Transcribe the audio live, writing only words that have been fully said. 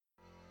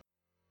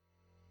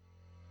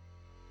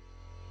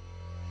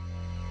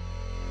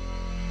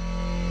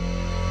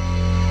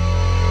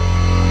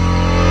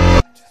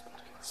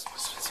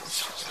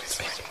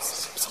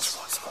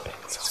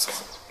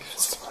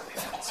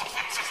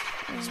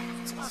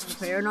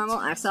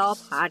Paranormal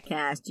XL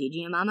Podcast.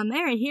 Gigi and Mama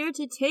Mary here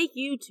to take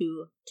you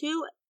to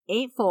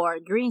 284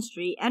 Green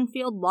Street,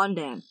 Enfield,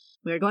 London.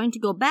 We're going to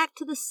go back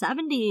to the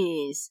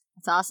 70s.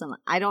 It's awesome.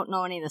 I don't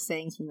know any of the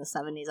sayings from the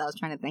 70s. I was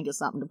trying to think of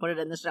something to put it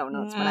in the show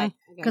notes, but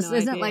because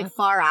isn't like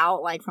far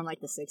out like from like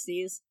the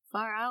 60s?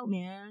 Far out,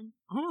 man.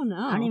 I don't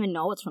know. I don't even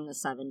know what's from the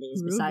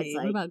 70s. Groovy. Besides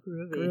like what about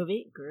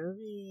groovy?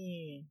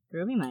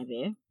 Groovy might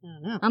be. I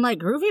don't know. I'm like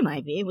groovy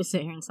might be. We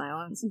sit here in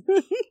silence.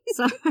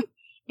 So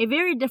it's a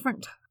very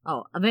different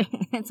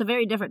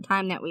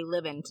time that we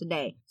live in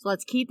today. So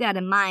let's keep that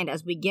in mind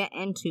as we get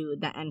into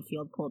the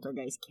Enfield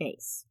poltergeist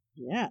case.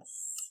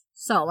 Yes.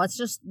 So let's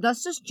just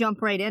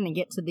jump right in and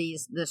get to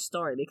this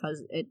story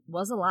because it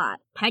was a lot.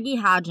 Peggy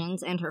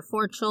Hodgins and her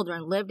 4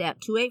 children lived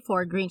at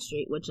 284 Green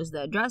Street, which is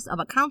the address of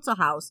a council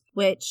house,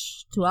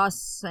 which to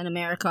us in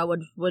America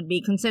would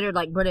be considered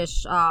like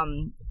British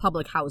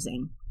public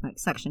housing, like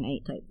Section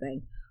 8 type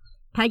thing.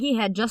 Peggy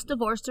had just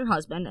divorced her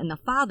husband and the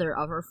father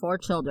of her 4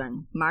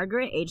 children,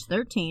 Margaret, age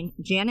 13,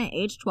 Janet,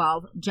 age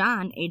 12,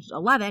 John, age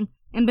 11,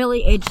 and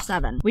Billy, age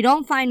 7. We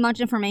don't find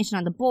much information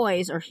on the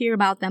boys or hear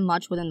about them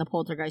much within the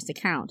poltergeist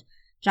account.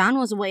 John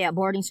was away at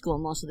boarding school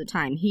most of the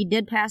time. He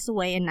did pass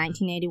away in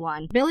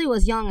 1981. Billy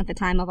was young at the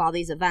time of all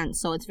these events,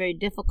 so it's very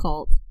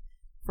difficult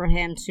for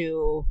him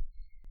to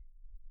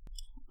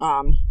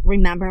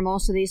remember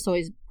most of these, so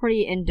he's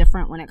pretty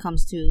indifferent when it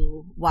comes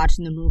to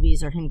watching the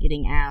movies or him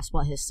getting asked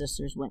what his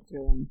sisters went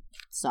through and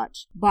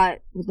such.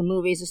 But with the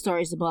movies, the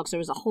stories, the books, there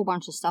was a whole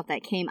bunch of stuff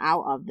that came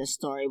out of this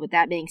story. With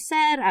that being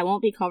said,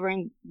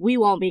 we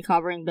won't be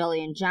covering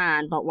Billy and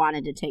John, but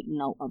wanted to take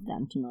note of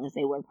them to know that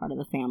they were part of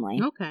the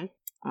family. Okay.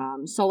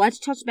 So let's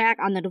touch back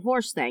on the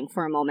divorce thing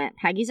for a moment.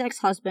 Peggy's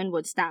ex-husband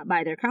would stop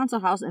by their council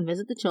house and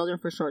visit the children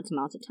for short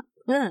amounts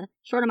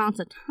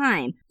of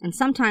time, and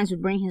sometimes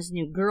would bring his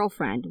new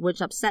girlfriend,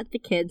 which upset the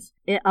kids.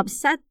 It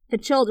upset the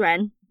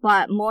children,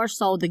 but more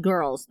so the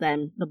girls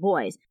than the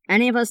boys.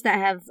 Any of us that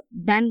have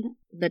been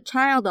the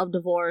child of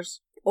divorce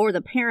or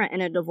the parent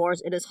in a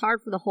divorce, it is hard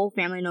for the whole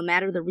family no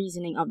matter the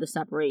reasoning of the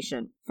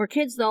separation. For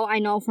kids, though, I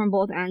know from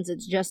both ends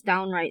it's just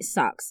downright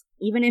sucks.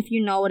 Even if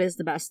you know it is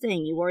the best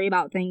thing, you worry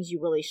about things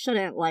you really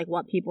shouldn't, like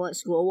what people at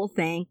school will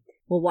think.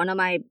 Will one of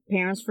my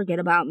parents forget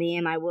about me?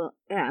 Am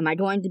I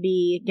going to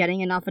be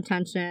getting enough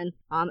attention?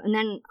 And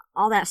then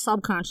all that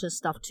subconscious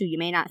stuff too. You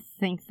may not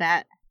think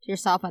that to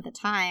yourself at the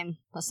time,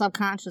 but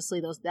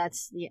subconsciously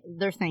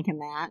they're thinking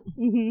that,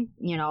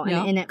 you know,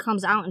 and it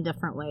comes out in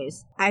different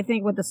ways. I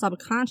think with the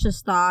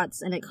subconscious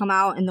thoughts, and it come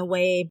out in the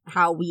way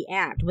how we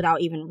act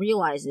without even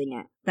realizing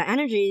it. The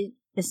energy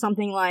is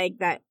something like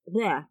that,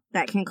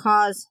 that can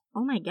cause,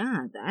 oh my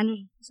god, the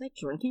energy, was I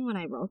drinking when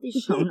I wrote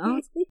these show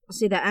notes?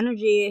 See, the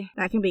energy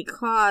that can be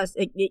caused,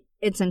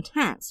 it's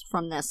intense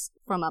from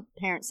a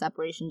parent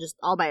separation just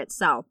all by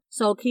itself.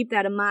 So keep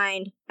that in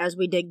mind as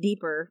we dig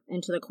deeper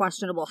into the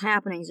questionable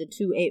happenings at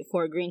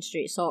 284 Green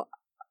Street. So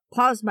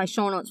pause my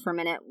show notes for a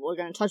minute. We're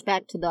going to touch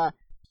back to the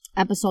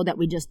episode that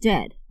we just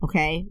did,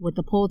 okay, with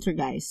the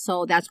poltergeist.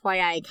 So that's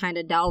why I kind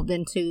of delved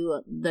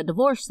into the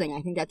divorce thing.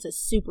 I think that's a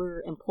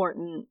super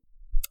important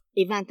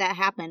event that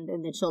happened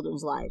in the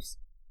children's lives.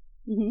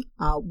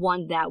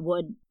 One that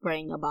would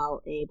bring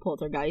about a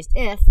poltergeist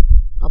if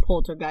a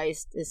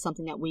poltergeist is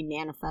something that we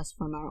manifest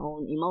from our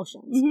own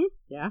emotions.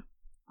 Yeah.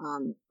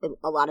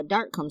 A lot of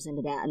dark comes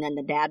into that, and then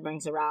the dad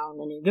brings around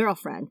a new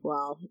girlfriend.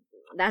 Well,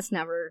 that's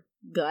never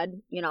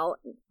good, you know.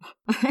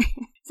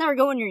 It's never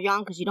good when you're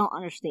young because you don't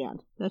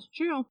understand. That's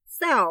true.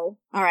 So,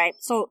 alright,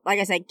 so like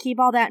I said, keep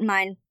all that in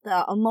mind,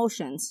 the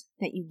emotions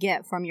that you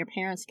get from your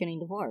parents getting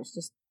divorced.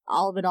 Just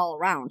all of it all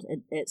around.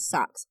 It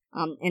sucks.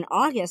 In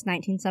August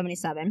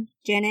 1977,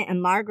 Janet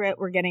and Margaret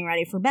were getting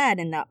ready for bed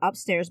in the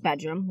upstairs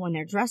bedroom when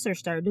their dresser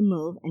started to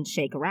move and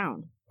shake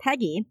around.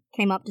 Peggy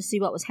came up to see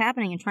what was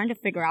happening and trying to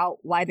figure out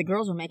why the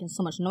girls were making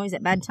so much noise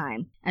at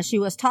bedtime. As she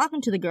was talking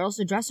to the girls,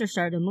 the dresser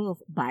started to move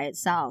by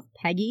itself.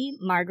 Peggy,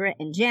 Margaret,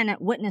 and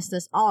Janet witnessed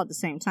this all at the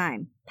same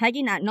time.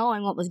 Peggy, not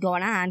knowing what was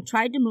going on,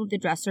 tried to move the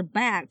dresser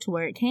back to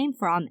where it came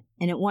from,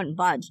 and it wouldn't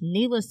budge.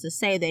 Needless to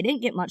say, they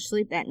didn't get much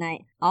sleep that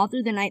night. All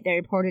through the night, they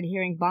reported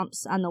hearing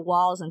bumps on the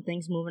walls and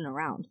things moving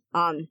around.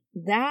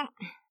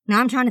 Now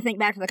I'm trying to think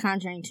back to The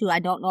Conjuring 2. I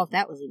don't know if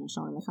that was even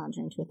shown in The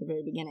Conjuring 2 at the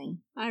very beginning.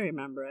 I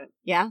remember it.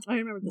 Yeah? I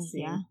remember the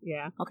scene.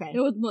 Yeah? Okay. It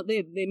was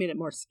they made it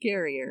more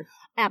scarier.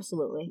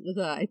 Absolutely.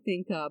 I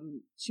think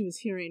she was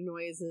hearing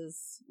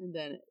noises, and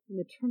then when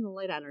they turned the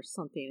light on or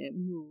something, it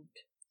moved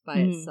by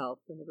itself,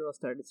 and the girl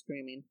started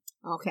screaming.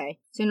 Okay.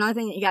 So another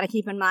thing that you got to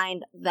keep in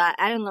mind, the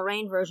Ed and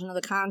Lorraine version of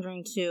The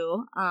Conjuring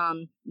 2,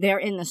 they're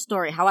in the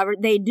story. However,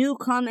 they do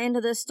come into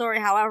this story.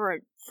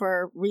 However,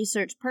 for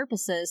research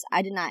purposes,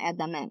 I did not add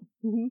them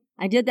in.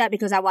 I did that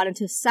because I wanted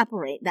to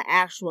separate the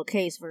actual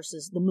case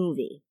versus the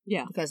movie.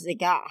 Yeah. Because it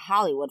got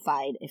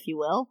Hollywoodified, if you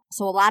will.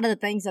 So a lot of the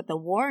things that the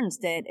Warrens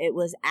did, it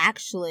was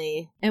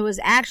actually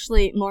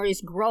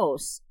Maurice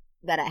Grosse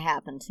that it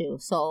happened to.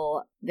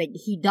 So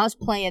he does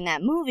play in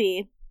that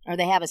movie, or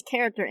they have his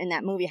character in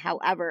that movie.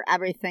 However,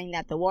 everything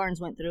that the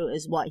Warrens went through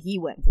is what he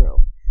went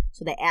through.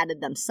 So they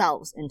added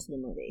themselves into the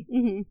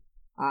movie.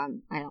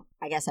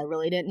 I guess I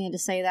really didn't need to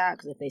say that,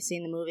 because if they've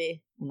seen the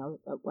movie,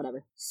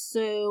 whatever.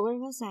 So, where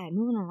was I?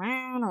 Moving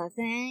around, other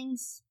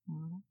things.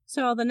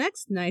 So, the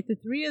next night, the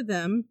three of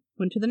them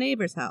went to the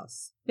neighbor's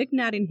house. Vic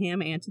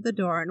Nottingham answered the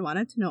door and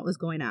wanted to know what was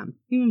going on.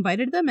 He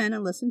invited them in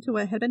and listened to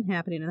what had been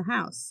happening in the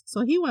house,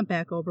 so he went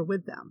back over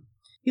with them.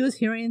 He was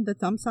hearing the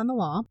thumps on the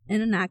wall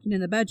and a knocking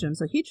in the bedroom,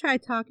 so he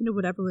tried talking to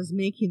whatever was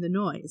making the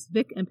noise.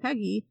 Vic and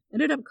Peggy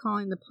ended up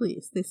calling the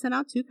police. They sent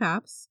out 2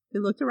 cops. They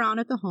looked around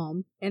at the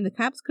home, and the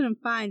cops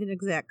couldn't find an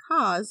exact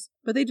cause,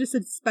 but they just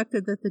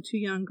suspected that the 2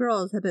 young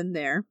girls had been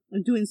there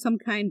and doing some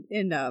kind,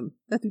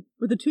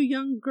 with the 2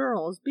 young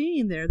girls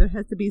being there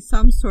has to be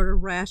some sort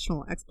of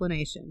rational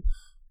explanation.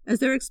 As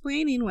they're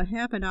explaining what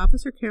happened,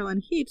 Officer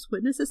Carolyn Heaps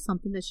witnesses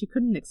something that she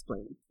couldn't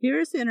explain. Here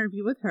is the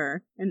interview with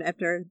her, and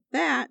after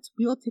that,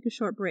 we will take a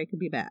short break and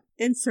be back.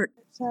 Insert.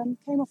 It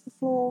came off the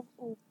floor,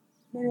 or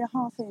maybe a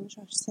 ½ inch,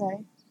 I should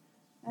say,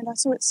 and I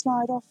saw it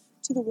slide off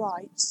to the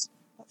right,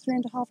 about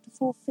 3.5 to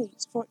 4 feet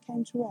before it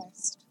came to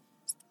rest.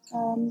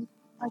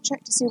 I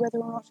checked to see whether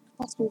or not it could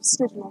possibly have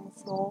slid along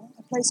the floor.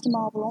 I placed a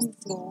marble on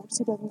the floor to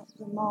see whether or not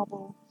the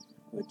marble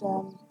would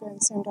go in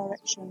the same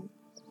direction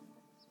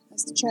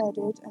as the chair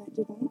did, and it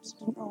didn't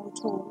roll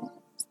at all.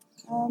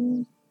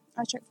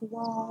 I checked for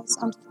wires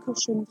under the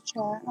cushion of the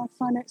chair, and I could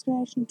find no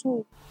explanation at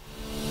all.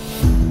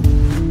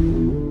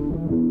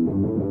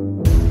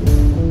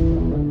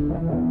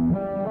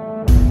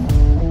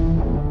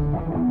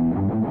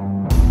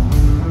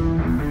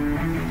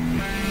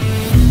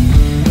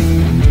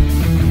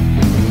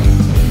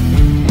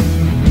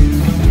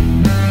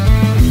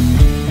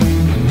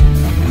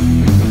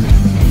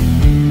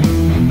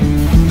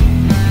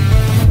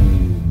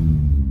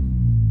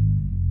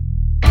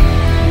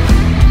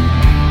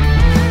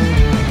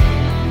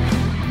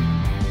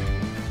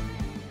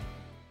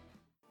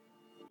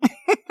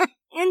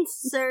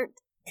 Insert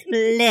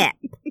clip.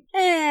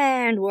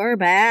 And we're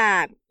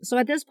back. So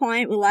at this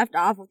point, we left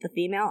off with the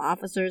female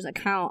officer's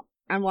account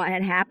on what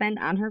had happened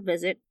on her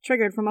visit,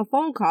 triggered from a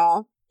phone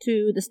call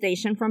to the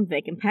station from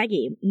Vic and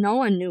Peggy. No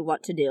one knew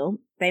what to do.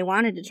 They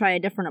wanted to try a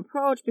different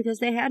approach because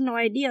they had no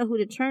idea who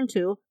to turn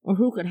to or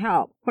who could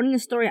help. Putting the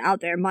story out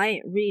there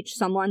might reach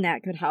someone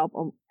that could help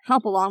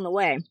along the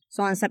way.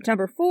 So on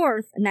September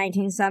 4th,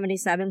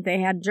 1977, they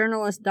had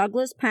journalist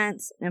Douglas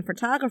Pence and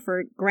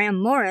photographer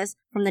Graham Morris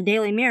from the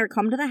Daily Mirror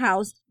come to the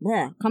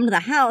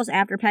house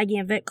after Peggy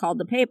and Vic called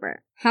the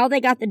paper. How they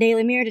got the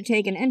Daily Mirror to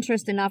take an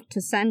interest enough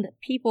to send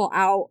people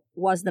out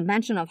was the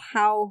mention of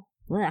how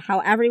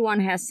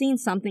everyone has seen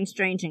something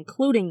strange,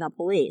 including the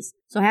police.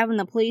 So having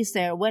the police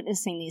there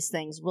witnessing these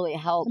things really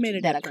helped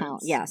that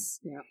account.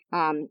 Yes.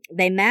 Yeah.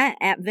 They met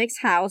at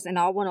Vic's house and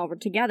all went over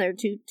together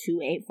to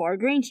 284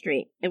 Green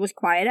Street. It was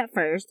quiet at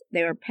first.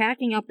 They were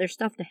packing up their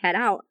stuff to head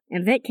out,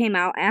 and Vic came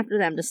out after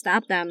them to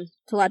stop them,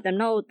 to let them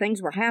know things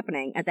were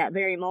happening at that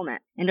very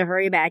moment, and to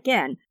hurry back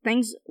in.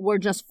 Things were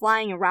just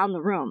flying around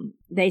the room.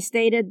 They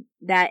stated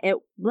that it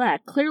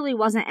clearly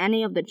wasn't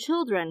any of the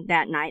children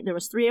that night. There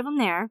was 3 of them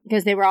there,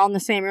 because they were all in the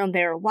same room.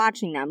 They were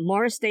watching them.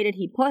 Morris stated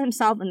he put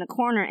himself in the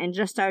corner and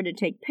just started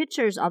to take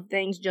pictures of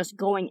things just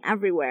going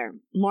everywhere.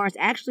 Morris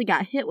actually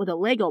got hit with a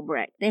Lego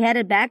brick. They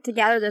headed back to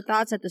gather their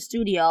thoughts at the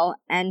studio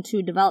and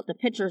to develop the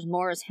pictures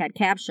Morris had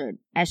captured.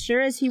 As sure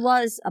as he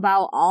was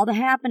about all the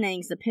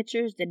happenings, the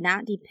pictures did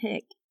not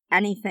depict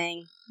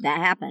anything that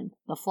happened.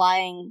 The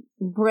flying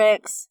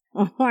bricks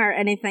or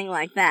anything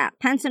like that.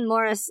 Pence and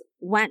Morris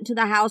went to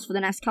the house for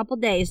the next couple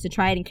days to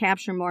try and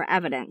capture more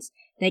evidence.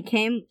 They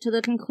came to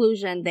the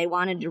conclusion they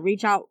wanted to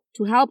reach out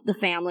to help the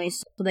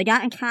families, so they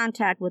got in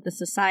contact with the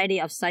Society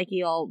of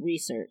Psychical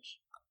Research.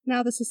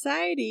 Now, the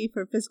Society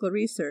for Physical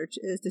Research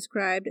is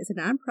described as a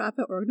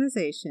nonprofit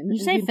organization. Did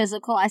you say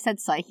physical? I said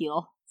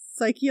psychical.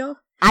 Psychical?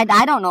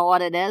 I don't know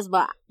what it is,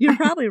 but... You're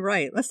probably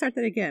right. Let's start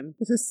that again.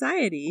 The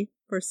Society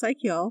for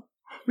Psychical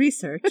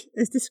Research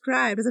is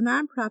described as a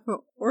nonprofit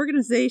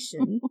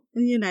organization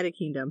in the United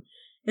Kingdom.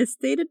 Its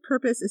stated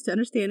purpose is to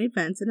understand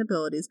events and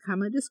abilities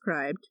commonly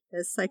described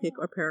as psychic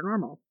or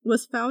paranormal. It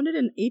was founded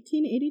in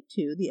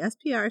 1882. The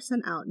SPR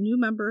sent out new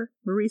member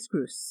Maurice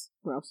Gross.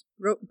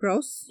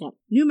 Gross? Yep.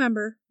 New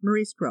member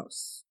Maurice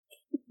Gross.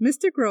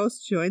 Mr. Gross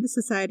joined the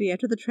society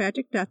after the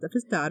tragic death of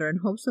his daughter in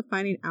hopes of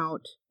finding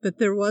out that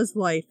there was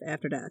life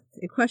after death.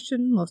 A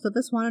question most of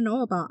us want to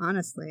know about,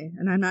 honestly,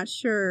 and I'm not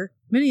sure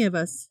many of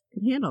us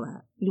can handle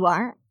that. You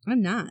are?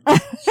 I'm not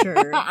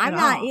sure. I'm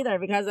not either,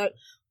 because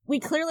we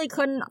clearly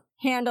couldn't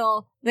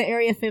handle the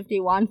Area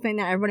 51 thing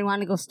that everybody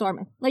wanted to go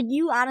storm. Like,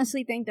 you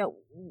honestly think that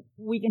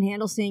we can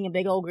handle seeing a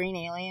big old green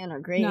alien or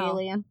gray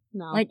alien?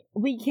 No. Like,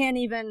 we can't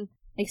even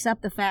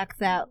accept the fact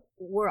that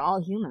we're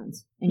all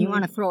humans. And you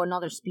want to throw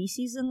another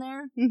species in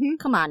there? Mm-hmm.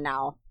 Come on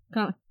now.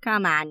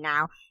 Come on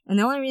now. And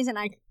the only reason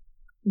I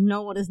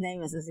know what his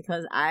name is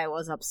because I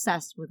was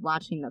obsessed with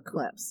watching the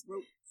clips.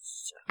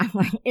 I'm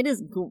like, it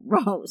is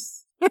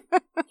gross.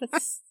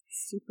 That's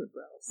super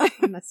gross.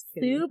 I'm just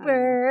kidding.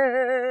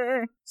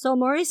 Super. So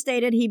Maurice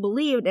stated he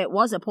believed it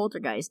was a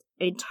poltergeist,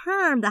 a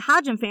term the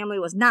Hodgin family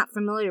was not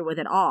familiar with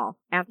at all.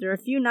 After a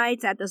few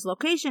nights at this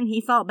location,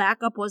 he felt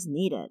backup was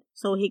needed.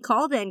 So he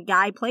called in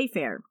Guy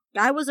Playfair.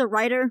 Guy was a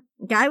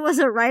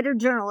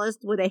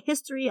writer-journalist with a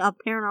history of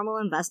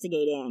paranormal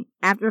investigating.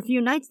 After a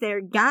few nights there,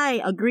 Guy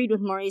agreed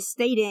with Maurice,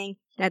 stating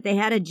that they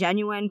had a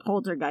genuine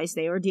poltergeist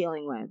they were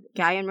dealing with.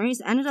 Guy and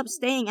Maurice ended up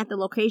staying at the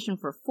location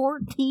for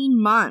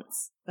 14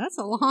 months. That's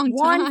a long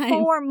time.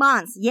 4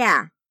 months,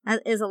 yeah.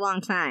 That is a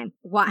long time.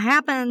 What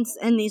happens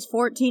in these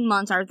 14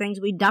 months are things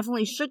we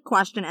definitely should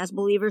question as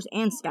believers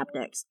and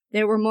skeptics.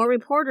 There were more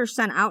reporters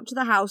sent out to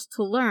the house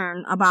to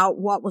learn about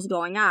what was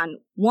going on.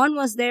 One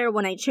was there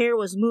when a chair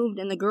was moved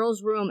in the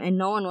girls' room and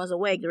no one was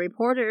awake. The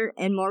reporter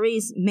and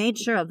Maurice made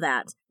sure of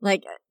that.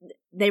 Like,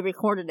 they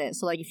recorded it.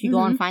 So, like, if you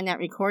go and find that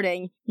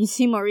recording, you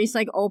see Maurice,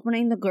 like,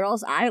 opening the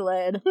girl's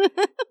eyelid.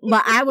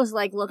 But I was,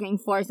 like, looking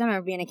for, I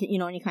remember being a kid, you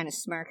know, when you kind of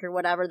smirk or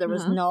whatever, there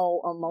was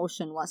no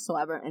emotion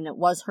whatsoever, and it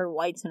was her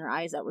whites in her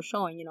eyes that were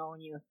showing, you know,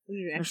 when you're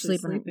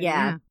sleeping.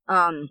 Yeah.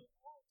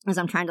 As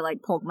I'm trying to,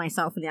 like, poke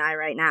myself in the eye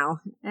right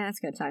now. That's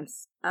good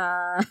times.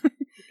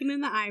 Looking in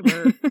the eye,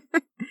 bird.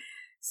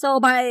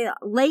 So by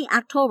late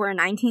October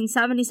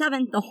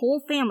 1977, the whole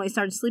family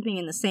started sleeping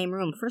in the same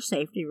room for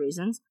safety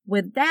reasons.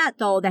 With that,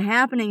 though, the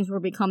happenings were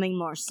becoming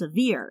more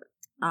severe.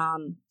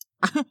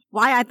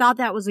 Why I thought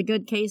that was a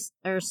good case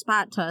or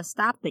spot to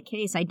stop the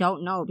case, I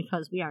don't know,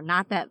 because we are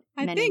not that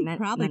many I think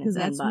probably because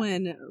that's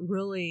when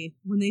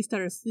they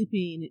started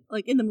sleeping,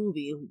 like in the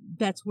movie,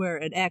 that's where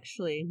it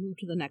actually moved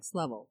to the next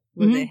level,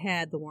 where they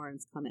had the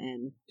Warrens come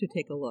in to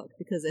take a look,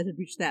 because it had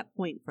reached that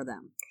point for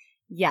them.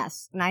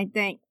 Yes, and I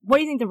think, what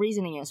do you think the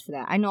reasoning is for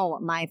that? I know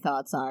what my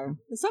thoughts are.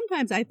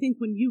 Sometimes I think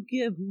when you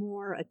give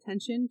more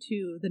attention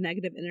to the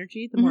negative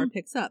energy, the more it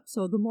picks up.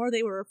 So the more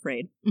they were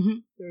afraid,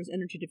 there was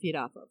energy to feed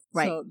off of.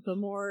 Right. So the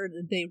more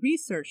they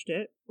researched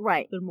it,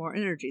 right, the more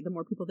energy, the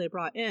more people they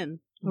brought in,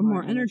 the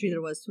more energy there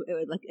was to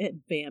it. Like, it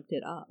vamped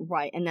it up.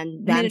 Right, and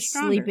then them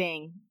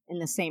sleeping in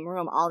the same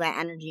room, all that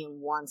energy in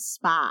one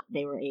spot,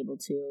 they were able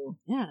to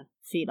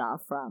feed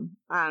off from.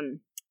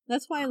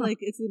 That's why, like,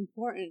 it's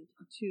important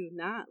to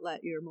not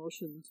let your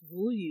emotions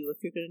rule you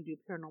if you're going to do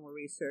paranormal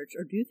research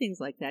or do things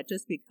like that,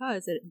 just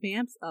because it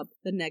vamps up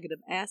the negative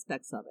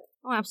aspects of it.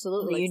 Oh,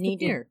 absolutely. You need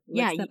to,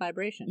 that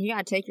vibration. You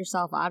got to take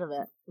yourself out of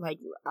it. Like,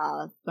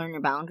 learn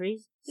your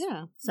boundaries.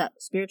 Yeah. Set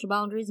spiritual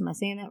boundaries. Am I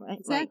saying that right?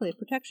 Exactly. Like,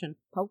 protection.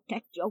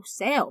 Protect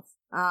yourself.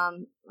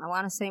 I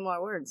want to say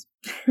more words.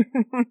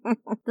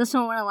 This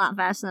one went a lot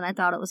faster than I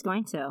thought it was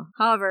going to.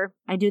 However,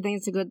 I do think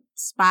it's a good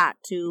spot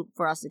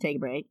for us to take a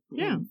break.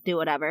 Yeah. Do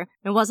whatever.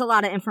 There was a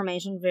lot of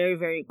information very,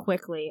 very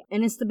quickly.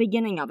 And it's the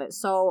beginning of it.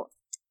 So,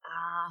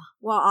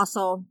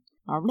 also,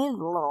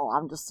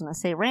 I'm just going to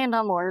say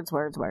random words.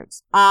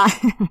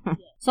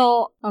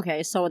 So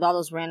with all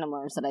those random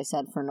words that I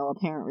said for no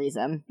apparent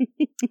reason,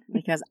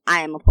 because I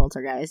am a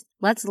poltergeist,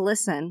 let's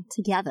listen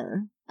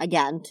together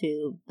again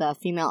to the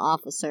female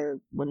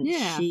officer when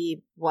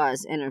she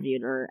was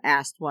interviewed or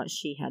asked what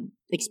she had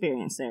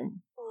experienced there.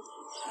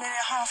 Maybe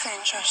a half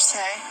inch, I should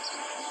say.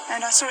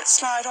 And I saw it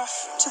slide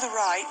off to the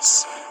right,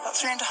 about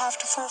 3.5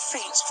 to 4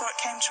 feet before it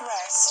came to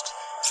rest.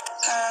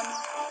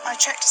 I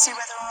checked to see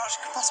whether or not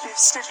it could possibly have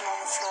slid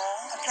along the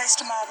floor. I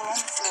placed a marble on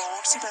the floor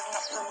to see whether or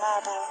not the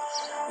marble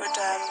would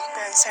go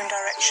in the same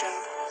direction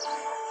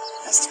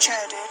as the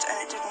chair did,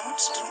 and it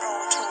didn't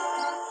roll at all.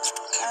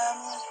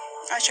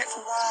 I checked for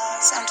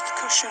wires under the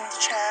cushion of the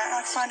chair, and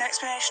I could find no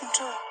explanation at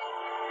all.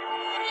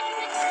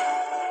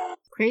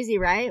 Crazy,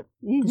 right?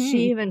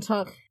 She even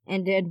took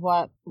and did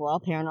what,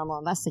 paranormal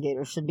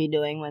investigators should be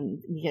doing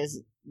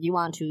because you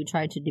want to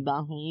try to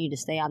debunk and you need to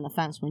stay on the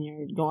fence when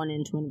you're going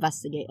in to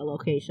investigate a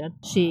location.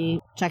 She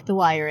checked the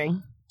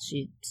wiring.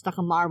 She stuck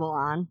a marble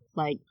on.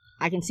 Like,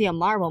 I can see a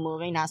marble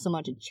moving, not so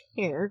much a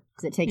chair,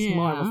 because it takes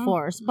more of a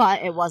force,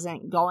 but it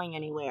wasn't going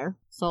anywhere.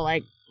 So,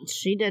 like,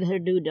 she did her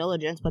due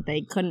diligence, but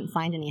they couldn't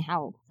find any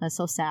help. That's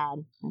so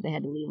sad that they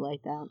had to leave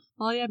like that.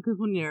 Well, yeah, because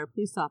when you're a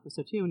police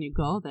officer, too, when you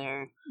go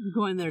there, you're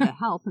going there to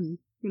help, and,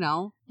 you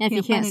know, if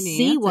you can't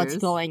see what's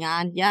going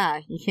on,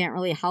 you can't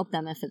really help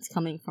them if it's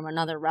coming from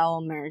another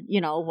realm or,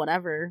 you know,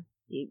 whatever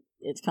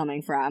it's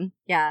coming from.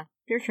 Yeah,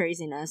 pure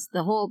craziness.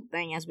 The whole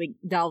thing, as we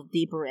delve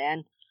deeper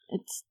in,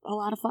 it's a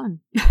lot of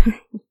fun.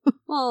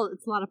 Well,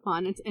 it's a lot of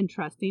fun. It's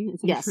interesting.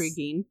 It's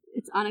intriguing.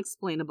 It's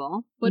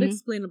unexplainable, but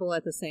explainable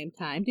at the same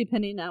time,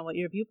 depending on what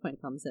your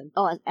viewpoint comes in.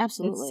 Oh,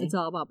 absolutely. It's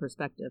all about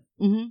perspective.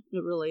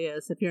 It really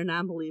is. If you're a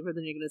non-believer,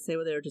 then you're going to say,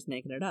 well, they were just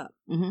making it up.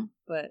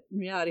 But in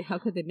reality, how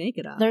could they make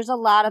it up? There's a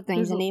lot of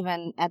things, and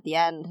even at the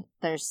end,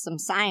 there's some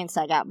science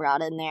that got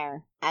brought in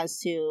there as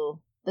to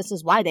this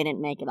is why they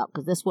didn't make it up,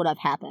 because this would have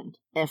happened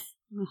if...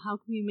 How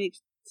can you make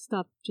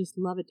stuff just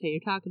levitate?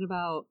 You're talking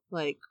about,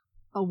 like,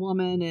 a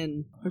woman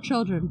and her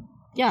children.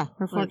 Yeah,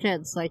 her 4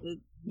 kids. Like,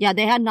 yeah,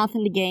 they had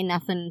nothing to gain,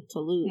 nothing to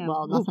lose. Yeah.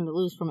 Well, nothing to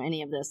lose from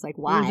any of this. Like,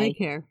 why? Why do they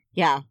care?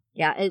 Yeah.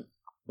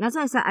 That's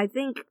what I said. I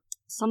think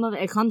some of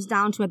it comes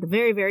down to at the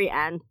very, very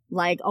end,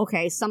 like,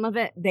 okay, some of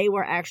it they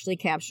were actually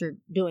captured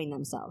doing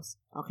themselves.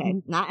 Okay,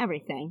 not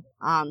everything.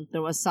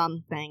 There was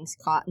some things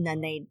caught, and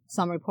then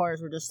some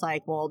reporters were just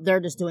like, well, they're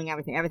just doing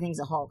everything. Everything's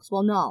a hoax.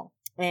 Well, no.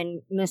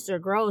 And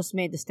Mr. Gross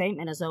made the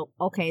statement as though,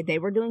 okay, they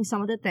were doing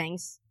some of the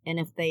things, and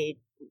if they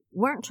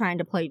weren't trying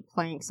to play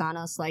pranks on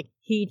us, like,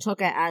 he took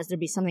it as there'd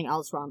be something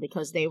else wrong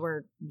because they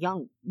were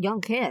young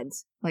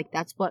kids. Like,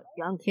 that's what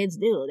young kids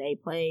do. They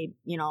play,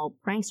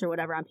 pranks or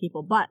whatever on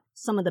people. But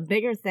some of the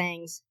bigger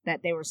things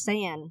that they were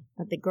saying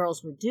that the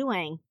girls were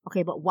doing,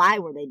 okay, but why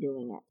were they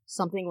doing it?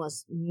 Something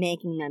was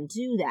making them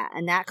do that.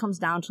 And that comes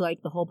down to,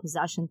 like, the whole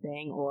possession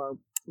thing, or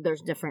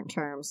there's different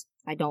terms.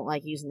 I don't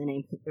like using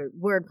the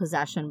word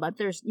possession, but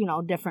there's,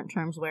 different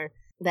terms where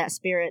that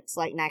spirit's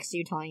like next to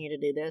you telling you to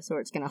do this,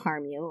 or it's going to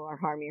harm you or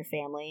harm your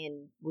family,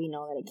 and we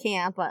know that it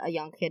can't, but a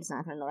young kid's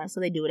not going to know that, so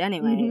they do it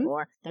anyway.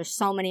 Or there's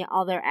so many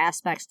other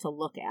aspects to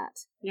look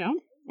at. Yeah.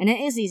 And it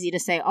is easy to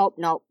say, oh,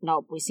 nope,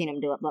 we've seen them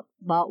do it, but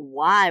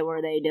why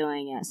were they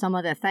doing it? Some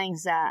of the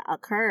things that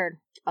occurred,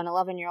 an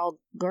 11-year-old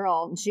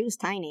girl, and she was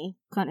tiny,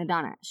 couldn't have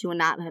done it. She would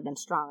not have been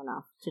strong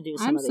enough to do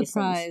some of these things.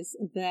 I'm surprised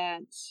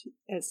that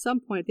at some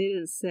point they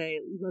didn't say,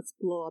 let's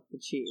blow up the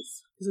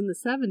cheese. Because in the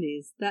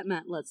 70s, that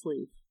meant let's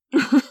leave.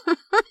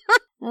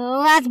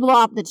 Let's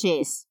blow up the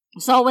cheese.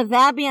 So with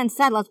that being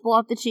said, let's blow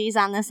up the cheese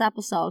on this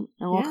episode,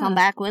 and we'll come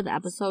back with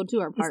episode 2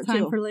 or part 2. It's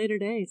time for later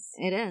days.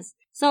 It is.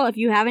 So if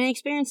you have any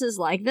experiences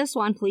like this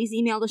one, please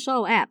email the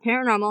show at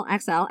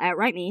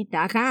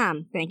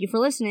paranormalxl@writeme.com. Thank you for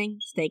listening.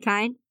 Stay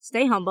kind,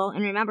 stay humble,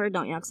 and remember,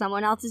 don't yuck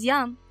someone else's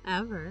yum.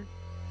 Ever.